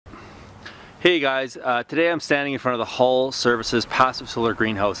Hey guys, today I'm standing in front of the Hull Services Passive Solar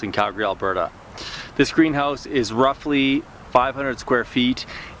Greenhouse in Calgary, Alberta. This greenhouse is roughly 500 square feet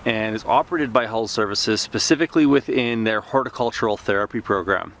and is operated by Hull Services specifically within their horticultural therapy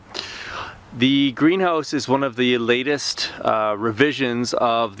program. The greenhouse is one of the latest revisions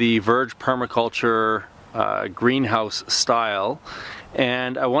of the Verge Permaculture greenhouse style,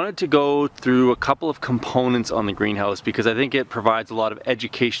 and I wanted to go through a couple of components on the greenhouse because I think it provides a lot of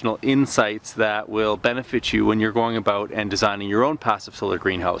educational insights that will benefit you when you're going about and designing your own passive solar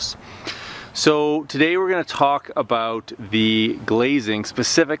greenhouse. So today we're going to talk about the glazing,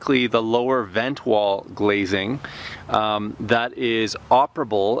 specifically the lower vent wall glazing that is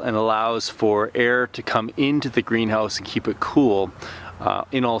operable and allows for air to come into the greenhouse and keep it cool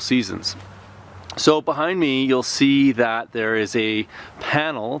in all seasons. So behind me you'll see that there is a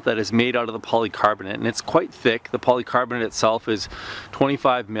panel that is made out of the polycarbonate, and it's quite thick. The polycarbonate itself is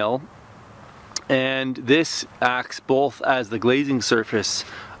 25 mil, and this acts both as the glazing surface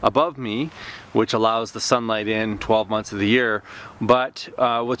above me, which allows the sunlight in 12 months of the year. But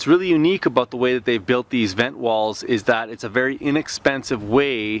what's really unique about the way that they've built these vent walls is that it's a very inexpensive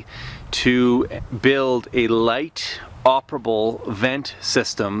way to build a light operable vent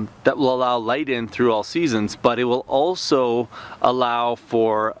system that will allow light in through all seasons, but it will also allow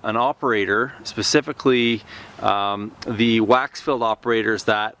for an operator, specifically the wax-filled operators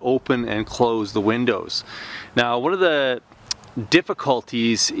that open and close the windows. Now, one of the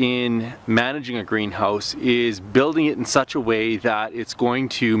difficulties in managing a greenhouse is building it in such a way that it's going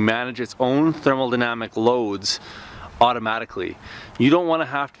to manage its own thermodynamic loads automatically. You don't want to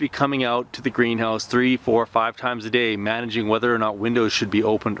have to be coming out to the greenhouse 3, 4, 5 times a day managing whether or not windows should be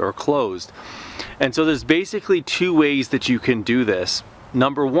opened or closed. And so there's basically two ways that you can do this.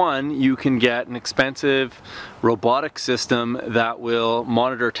 Number one, you can get an expensive robotic system that will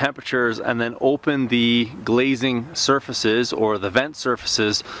monitor temperatures and then open the glazing surfaces or the vent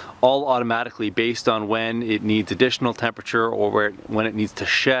surfaces all automatically based on when it needs additional temperature or when it needs to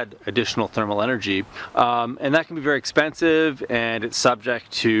shed additional thermal energy. And that can be very expensive, and it's subject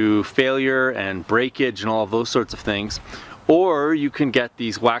to failure and breakage and all of those sorts of things. Or you can get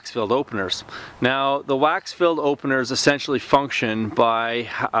these wax-filled openers. Now, the wax-filled openers essentially function by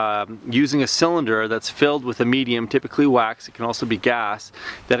using a cylinder that's filled with a medium, typically wax, it can also be gas,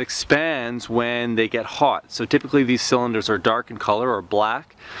 that expands when they get hot. So typically these cylinders are dark in color or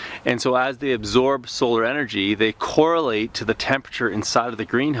black, and so as they absorb solar energy, they correlate to the temperature inside of the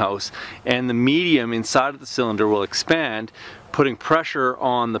greenhouse, and the medium inside of the cylinder will expand, putting pressure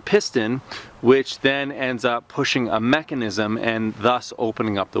on the piston, which then ends up pushing a mechanism and thus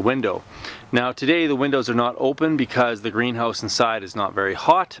opening up the window. Now today the windows are not open because the greenhouse inside is not very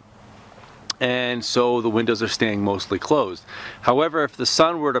hot, and so the windows are staying mostly closed. However, if the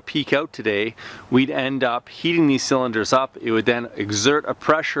sun were to peek out today, we'd end up heating these cylinders up. It would then exert a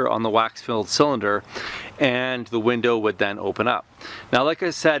pressure on the wax-filled cylinder, and the window would then open up. Now, like I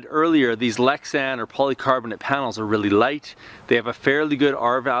said earlier, these Lexan or polycarbonate panels are really light. They have a fairly good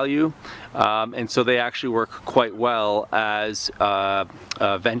R value, and so they actually work quite well as a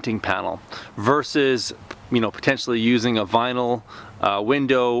venting panel versus, potentially using a vinyl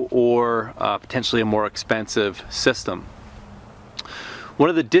window or potentially a more expensive system. One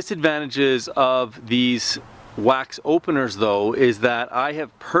of the disadvantages of these wax openers, though, is that I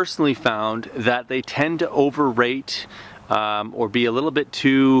have personally found that they tend to overrate or be a little bit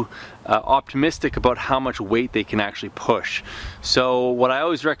too optimistic about how much weight they can actually push. So what I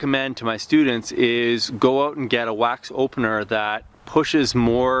always recommend to my students is go out and get a wax opener that pushes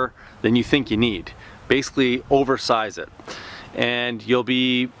more than you think you need. Basically oversize it, and you'll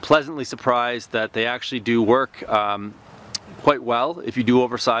be pleasantly surprised that they actually do work quite well if you do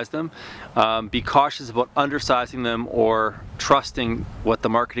oversize them. Be cautious about undersizing them or trusting what the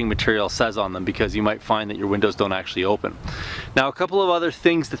marketing material says on them, because you might find that your windows don't actually open. Now, a couple of other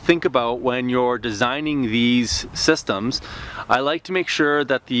things to think about when you're designing these systems. I like to make sure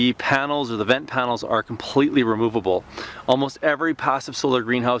that the panels or the vent panels are completely removable. Almost every passive solar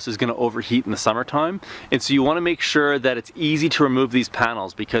greenhouse is going to overheat in the summertime, and so you want to make sure that it's easy to remove these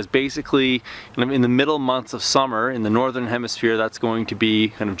panels, because basically in the middle months of summer in the northern hemisphere, that's going to be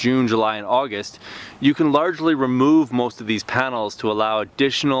kind of June, July, and August, you can largely remove most of these panels to allow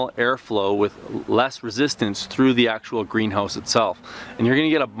additional airflow with less resistance through the actual greenhouse itself. And you're going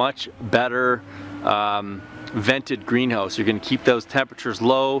to get a much better vented greenhouse. You're going to keep those temperatures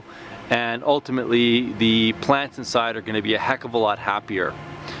low, and ultimately the plants inside are going to be a heck of a lot happier.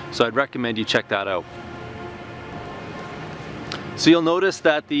 So I'd recommend you check that out. So you'll notice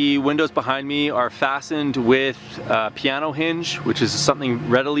that the windows behind me are fastened with a piano hinge, which is something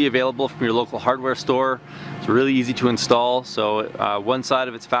readily available from your local hardware store. It's really easy to install. So one side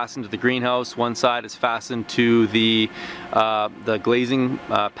of it's fastened to the greenhouse, one side is fastened to the glazing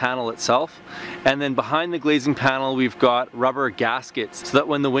panel itself. And then behind the glazing panel we've got rubber gaskets so that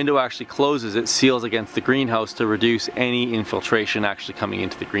when the window actually closes it seals against the greenhouse to reduce any infiltration actually coming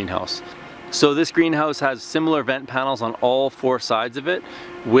into the greenhouse. So this greenhouse has similar vent panels on all four sides of it,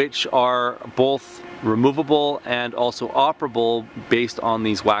 which are both removable and also operable based on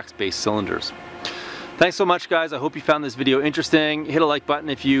these wax-based cylinders. Thanks so much, guys. I hope you found this video interesting. Hit a like button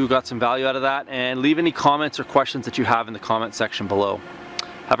if you got some value out of that, and leave any comments or questions that you have in the comment section below.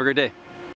 Have a great day.